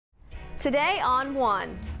Today on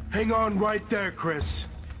One. Hang on right there, Chris.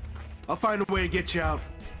 I'll find a way to get you out.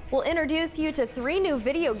 We'll introduce you to 3 new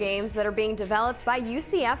video games that are being developed by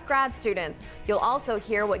UCF grad students. You'll also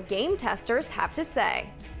hear what game testers have to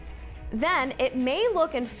say. Then, it may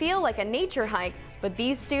look and feel like a nature hike, but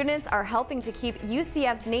these students are helping to keep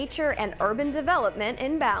UCF's nature and urban development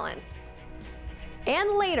in balance.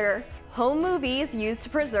 And later, home movies used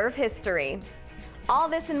to preserve history. All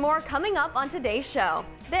this and more coming up on today's show.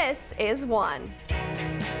 This is One.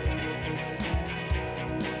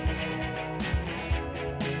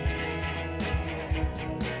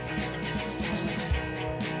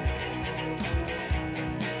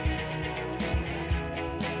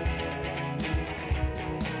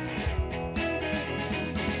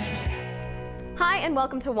 Hi and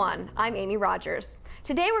welcome to One. I'm Amy Rogers.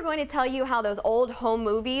 Today we're going to tell you how those old home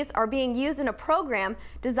movies are being used in a program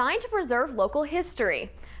designed to preserve local history.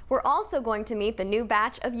 We're also going to meet the new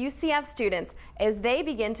batch of UCF students as they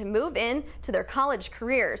begin to move in to their college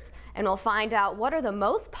careers, and we'll find out what are the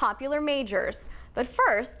most popular majors. But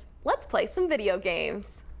first, let's play some video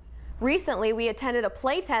games. Recently, we attended a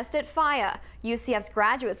playtest at FIA, UCF's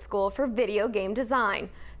graduate school for video game design.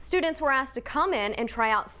 Students were asked to come in and try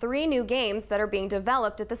out 3 new games that are being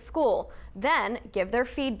developed at the school, then give their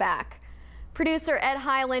feedback. Producer Ed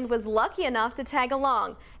Highland was lucky enough to tag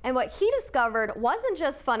along, and what he discovered wasn't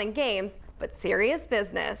just fun and games, but serious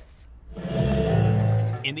business.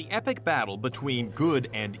 In the epic battle between good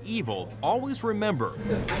and evil, always remember,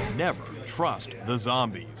 never trust the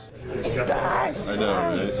zombies. I know,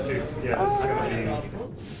 right?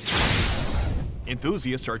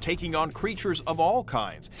 Enthusiasts are taking on creatures of all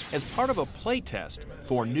kinds as part of a playtest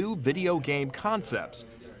for new video game concepts.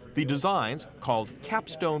 The designs, called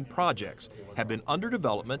capstone projects, have been under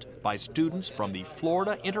development by students from the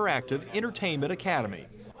Florida Interactive Entertainment Academy.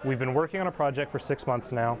 We've been working on a project for 6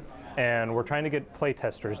 months now, and we're trying to get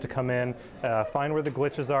playtesters to come in, find where the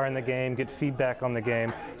glitches are in the game, get feedback on the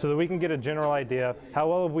game, so that we can get a general idea, how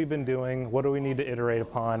well have we been doing, what do we need to iterate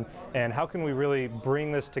upon, and how can we really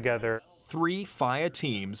bring this together. 3 FIA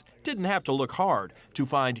teams didn't have to look hard to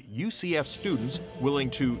find UCF students willing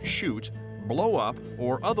to shoot, blow up,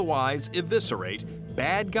 or otherwise eviscerate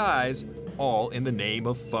bad guys, all in the name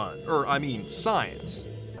of fun, science.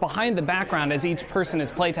 Behind the background, as each person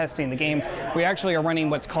is playtesting the games, we actually are running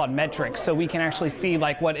what's called metrics, so we can actually see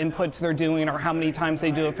like what inputs they're doing or how many times they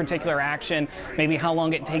do a particular action, maybe how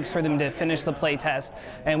long it takes for them to finish the playtest.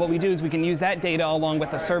 And what we do is we can use that data along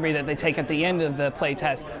with a survey that they take at the end of the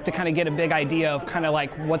playtest to kind of get a big idea of kind of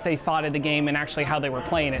like what they thought of the game and actually how they were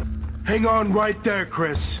playing it. Hang on right there,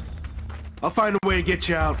 Chris. I'll find a way to get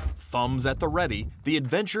you out. Thumbs at the ready, the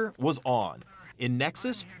adventure was on. In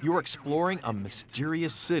Nexus, you're exploring a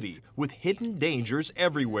mysterious city with hidden dangers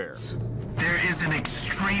everywhere. There is an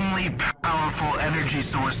extremely powerful energy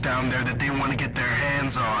source down there that they want to get their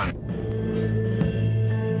hands on.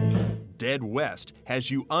 Dead West has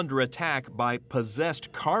you under attack by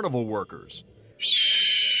possessed carnival workers.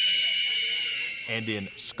 And in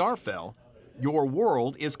Scarfell, your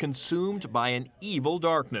world is consumed by an evil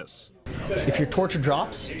darkness. If your torch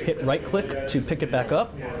drops, hit right-click to pick it back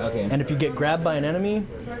up. Okay. And if you get grabbed by an enemy,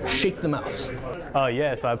 shake the mouse.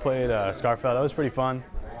 Yeah, so I played Scarfell. That was pretty fun.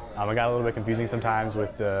 It got a little bit confusing sometimes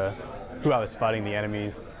with who I was fighting, the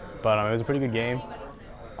enemies, but it was a pretty good game.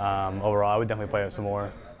 Overall, I would definitely play it some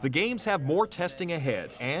more. The games have more testing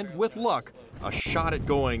ahead, and with luck, a shot at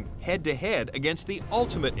going head-to-head against the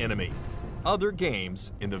ultimate enemy, other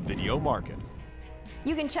games in the video market.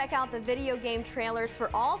 You can check out the video game trailers for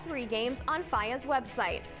all 3 games on FIA's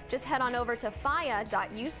website. Just head on over to fia.ucf.edu,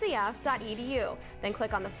 then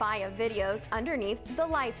click on the FIA videos underneath the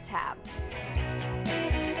Life tab.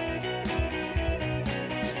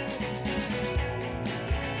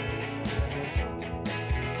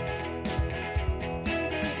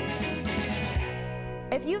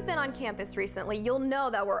 If you've been on campus recently, you'll know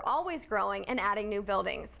that we're always growing and adding new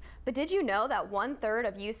buildings. But did you know that 1/3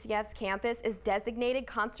 of UCF's campus is designated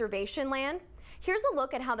conservation land? Here's a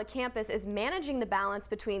look at how the campus is managing the balance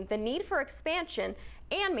between the need for expansion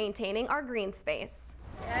and maintaining our green space.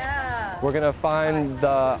 Yeah. We're going to find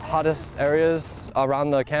the hottest areas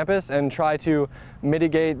around the campus and try to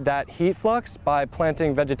mitigate that heat flux by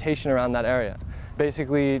planting vegetation around that area.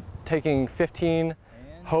 Basically taking 15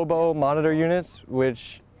 hobo monitor units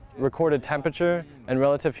which recorded temperature and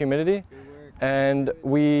relative humidity, and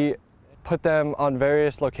we put them on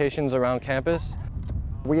various locations around campus.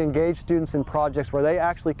 We engage students in projects where they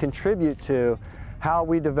actually contribute to how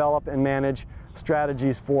we develop and manage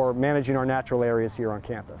strategies for managing our natural areas here on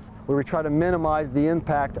campus, where we try to minimize the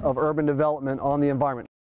impact of urban development on the environment.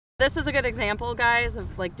 This is a good example, guys,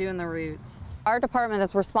 of like doing the routes. Our department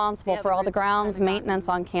is responsible for all the grounds maintenance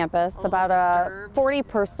on campus. About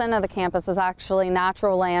 40% of the campus is actually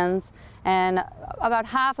natural lands, and about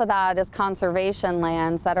half of that is conservation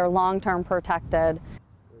lands that are long-term protected.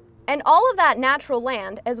 And all of that natural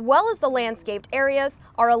land, as well as the landscaped areas,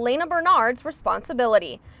 are Elena Bernard's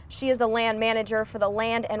responsibility. She is the land manager for the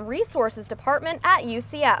Land and Resources Department at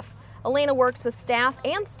UCF. Elena works with staff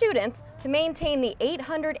and students to maintain the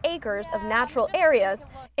 800 acres of natural areas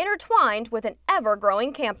intertwined with an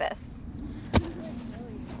ever-growing campus.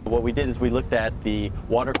 What we did is we looked at the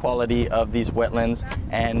water quality of these wetlands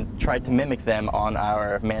and tried to mimic them on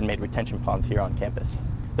our man-made retention ponds here on campus.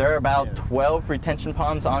 There are about 12 retention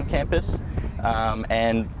ponds on campus,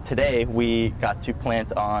 and today we got to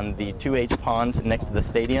plant on the 2H pond next to the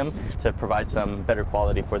stadium to provide some better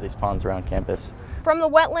quality for these ponds around campus. From the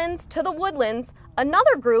wetlands to the woodlands,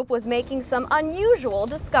 another group was making some unusual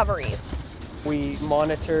discoveries. We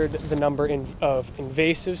monitored the number of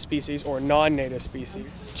invasive species or non-native species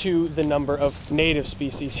to the number of native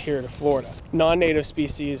species here to Florida. Non-native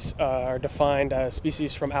species are defined as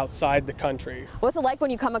species from outside the country. What's it like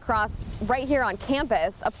when you come across right here on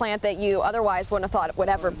campus a plant that you otherwise wouldn't have thought would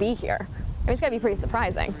ever be here? I mean, it's got to be pretty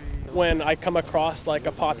surprising. When I come across like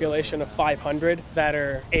a population of 500 that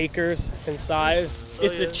are acres in size,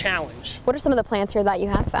 it's a challenge. What are some of the plants here that you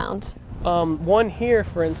have found? One here,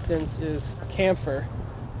 for instance, is camphor.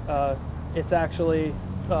 It's actually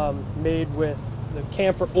made with the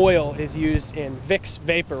camphor oil is used in Vicks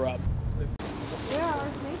Vapor Rub.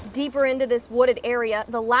 Deeper into this wooded area,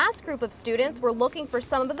 the last group of students were looking for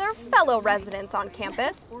some of their fellow residents on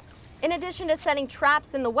campus. In addition to setting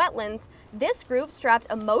traps in the wetlands, this group strapped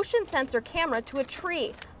a motion sensor camera to a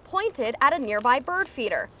tree, pointed at a nearby bird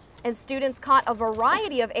feeder. And students caught a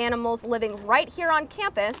variety of animals living right here on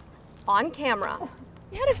campus on camera.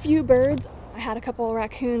 We had a few birds. I had a couple of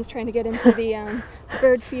raccoons trying to get into the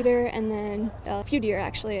bird feeder, and then a few deer,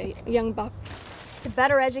 actually, a young buck. To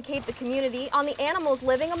better educate the community on the animals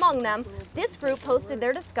living among them, this group posted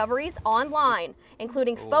their discoveries online,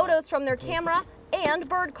 including photos from their camera and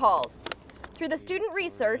bird calls. Through the student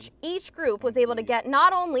research, each group was able to get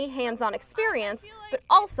not only hands-on experience, but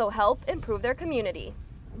also help improve their community.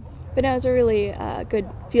 But it was a really good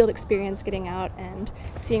field experience getting out and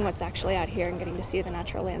seeing what's actually out here and getting to see the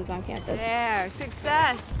natural lands on campus. Yeah,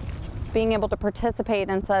 success! Being able to participate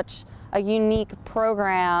in such a unique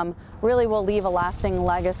program really will leave a lasting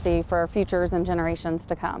legacy for futures and generations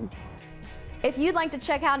to come. If you'd like to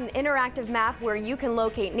check out an interactive map where you can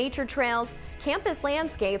locate nature trails, campus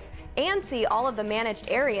landscapes, and see all of the managed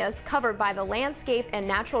areas covered by the Landscape and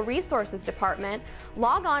Natural Resources Department,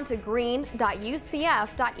 log on to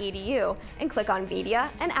green.ucf.edu and click on Media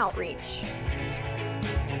and Outreach.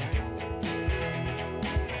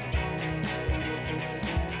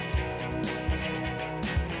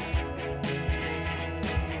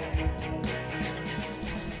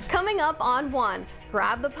 Coming up on 1,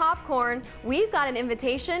 grab the popcorn. We've got an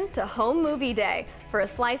invitation to Home Movie Day for a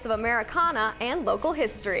slice of Americana and local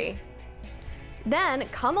history. Then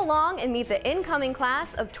come along and meet the incoming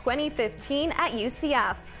class of 2015 at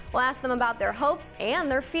UCF. We'll ask them about their hopes and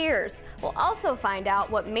their fears. We'll also find out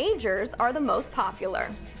what majors are the most popular.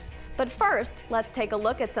 But first, let's take a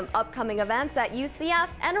look at some upcoming events at UCF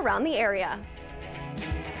and around the area.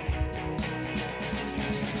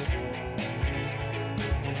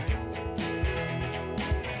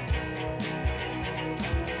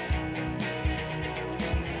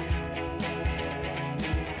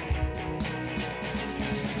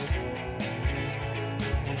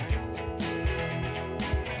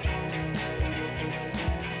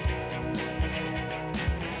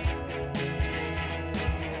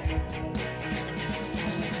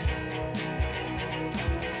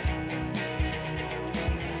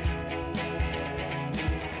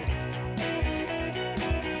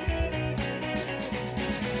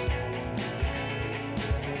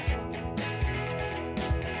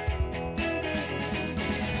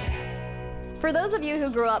 For those of you who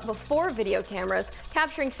grew up before video cameras,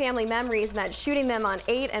 capturing family memories meant shooting them on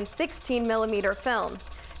 8 and 16mm film.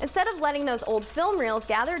 Instead of letting those old film reels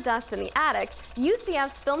gather dust in the attic,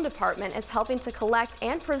 UCF's film department is helping to collect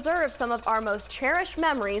and preserve some of our most cherished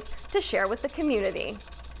memories to share with the community.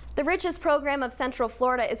 The Riches program of Central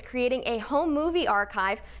Florida is creating a home movie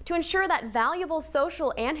archive to ensure that valuable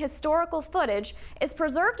social and historical footage is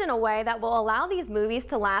preserved in a way that will allow these movies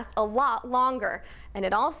to last a lot longer. And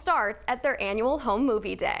it all starts at their annual Home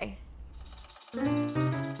Movie Day.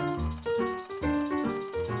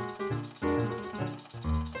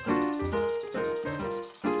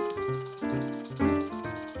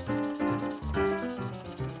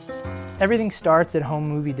 Everything starts at Home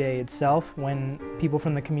Movie Day itself, when people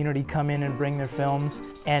from the community come in and bring their films,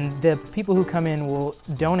 and the people who come in will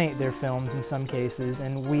donate their films in some cases,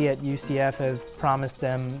 and we at UCF have promised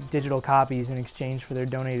them digital copies in exchange for their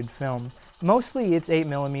donated film. Mostly it's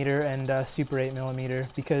 8mm and Super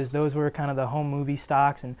 8mm, because those were kind of the home movie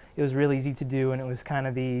stocks, and it was real easy to do, and it was kind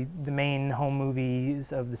of the main home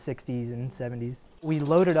movies of the 60s and 70s. We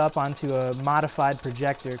load it up onto a modified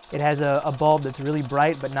projector. It has a bulb that's really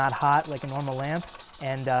bright but not hot like a normal lamp,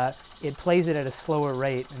 and it plays it at a slower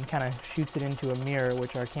rate and kind of shoots it into a mirror,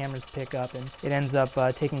 which our cameras pick up, and it ends up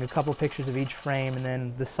taking a couple pictures of each frame, and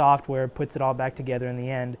then the software puts it all back together in the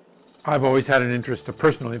end. I've always had an interest, a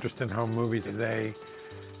personal interest in home movies. They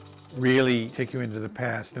really take you into the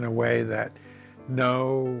past in a way that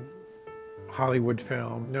no Hollywood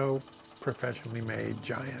film, no professionally made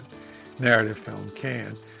giant narrative film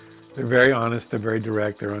can. They're very honest, they're very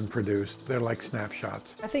direct, they're unproduced, they're like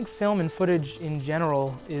snapshots. I think film and footage in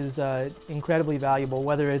general is incredibly valuable,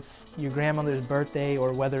 whether it's your grandmother's birthday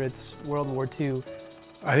or whether it's World War II.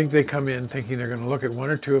 I think they come in thinking they're going to look at one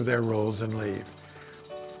or two of their rolls and leave.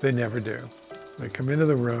 They never do. They come into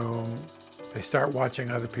the room, they start watching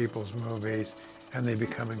other people's movies, and they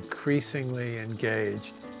become increasingly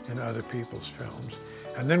engaged in other people's films.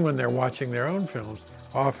 And then when they're watching their own films,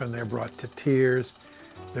 often they're brought to tears.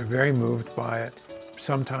 They're very moved by it.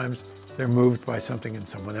 Sometimes they're moved by something in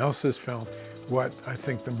someone else's film. What I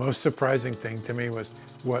think the most surprising thing to me was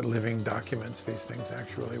what living documents these things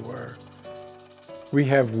actually were. We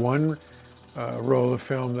have one roll of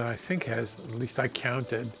film that I think has, at least I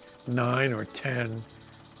counted, 9 or 10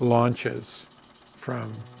 launches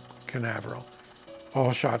from Canaveral,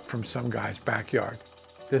 all shot from some guy's backyard.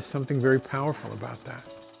 There's something very powerful about that.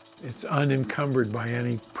 It's unencumbered by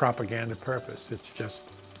any propaganda purpose. It's just,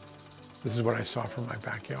 this is what I saw from my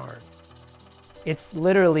backyard. It's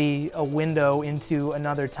literally a window into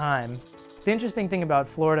another time. The interesting thing about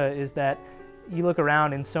Florida is that you look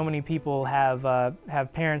around and so many people have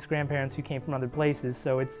parents, grandparents who came from other places,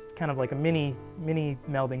 so it's kind of like a mini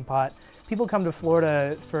melding pot. People come to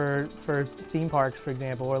Florida for theme parks, for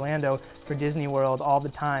example, Orlando, for Disney World all the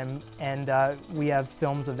time, and we have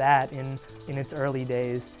films of that in its early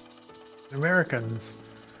days. Americans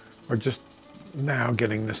are just now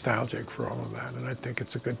getting nostalgic for all of that, and I think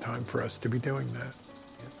it's a good time for us to be doing that.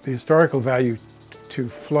 The historical value to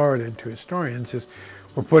Florida and to historians is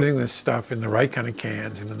we're putting this stuff in the right kind of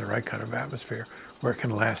cans and in the right kind of atmosphere where it can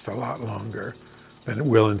last a lot longer than it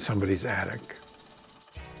will in somebody's attic.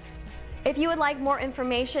 If you would like more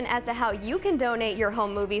information as to how you can donate your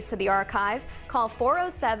home movies to the archive, call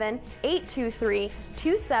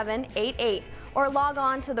 407-823-2788 or log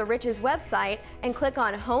on to the Riches website and click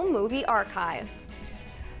on Home Movie Archive.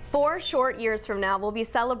 4 short years from now, we'll be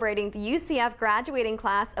celebrating the UCF graduating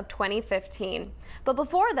class of 2015. But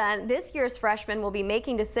before then, this year's freshmen will be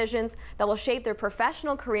making decisions that will shape their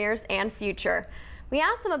professional careers and future. We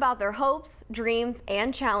asked them about their hopes, dreams,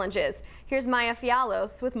 and challenges. Here's Maya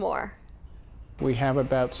Fialos with more. We have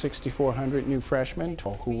about 6,400 new freshmen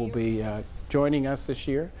who will be joining us this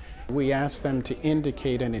year. We asked them to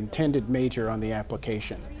indicate an intended major on the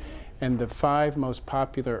application. And the 5 most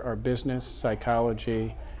popular are business,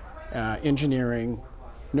 psychology, engineering,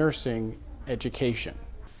 nursing, education.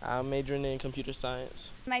 I'm majoring in computer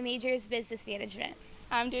science. My major is business management.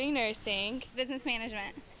 I'm doing nursing, Business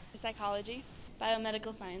management. psychology,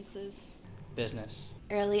 biomedical sciences, business,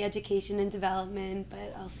 early education and development,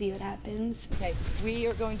 but I'll see what happens. Okay, we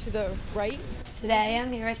are going to the right. Today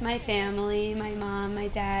I'm here with my family, my mom, my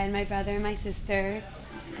dad, my brother, and my sister,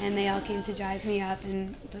 and they all came to drive me up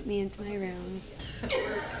and put me into my room.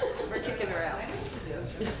 We're kicking her out.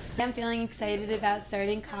 I'm feeling excited about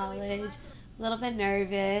starting college, a little bit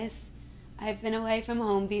nervous. I've been away from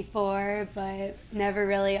home before, but never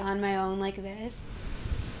really on my own like this.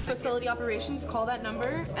 Facility operations, call that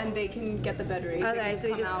number and they can get the bed raised. Okay, so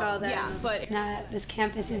you just call that. Yeah, but this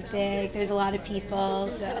campus is big, there's a lot of people,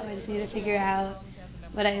 so I just need to figure out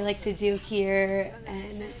what I like to do here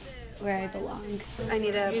and where I belong. I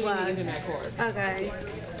need a plug. Okay.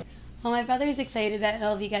 Well, my brother's excited that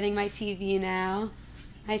he'll be getting my TV now.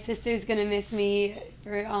 My sister's gonna miss me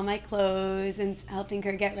for all my clothes and helping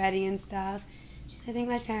her get ready and stuff. I think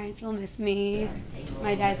my parents will miss me.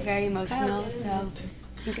 My dad's very emotional, so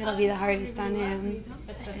I think it'll be the hardest on him.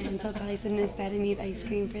 And he'll probably sit in his bed and eat ice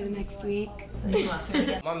cream for the next week.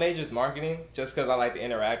 My major is marketing, just because I like to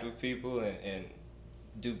interact with people and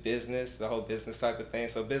do business, the whole business type of thing.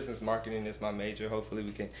 So business marketing is my major. Hopefully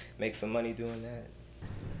we can make some money doing that.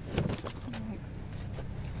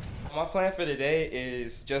 My plan for today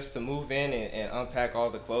is just to move in and unpack all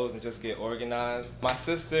the clothes and just get organized. My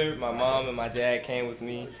sister, my mom, and my dad came with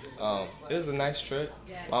me. It was a nice trip.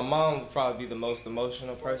 My mom would probably be the most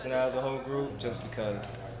emotional person out of the whole group just because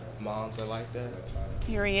moms are like that.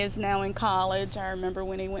 Here he is now in college. I remember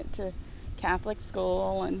when he went to Catholic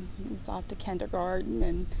school and he was off to kindergarten,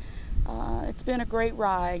 and it's been a great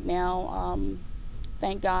ride. Now,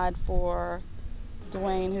 thank God for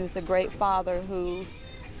Dwayne, who's a great father who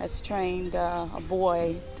has trained a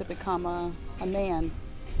boy to become a man.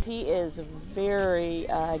 He is very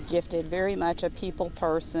gifted, very much a people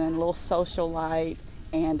person, a little socialite,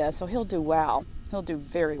 and so he'll do well. He'll do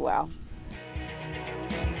very well.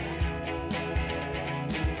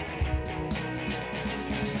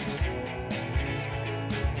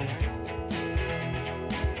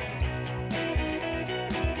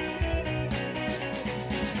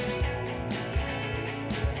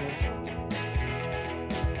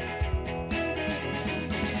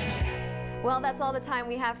 Well, that's all the time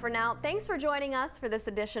we have for now. Thanks for joining us for this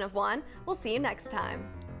edition of One. We'll see you next time.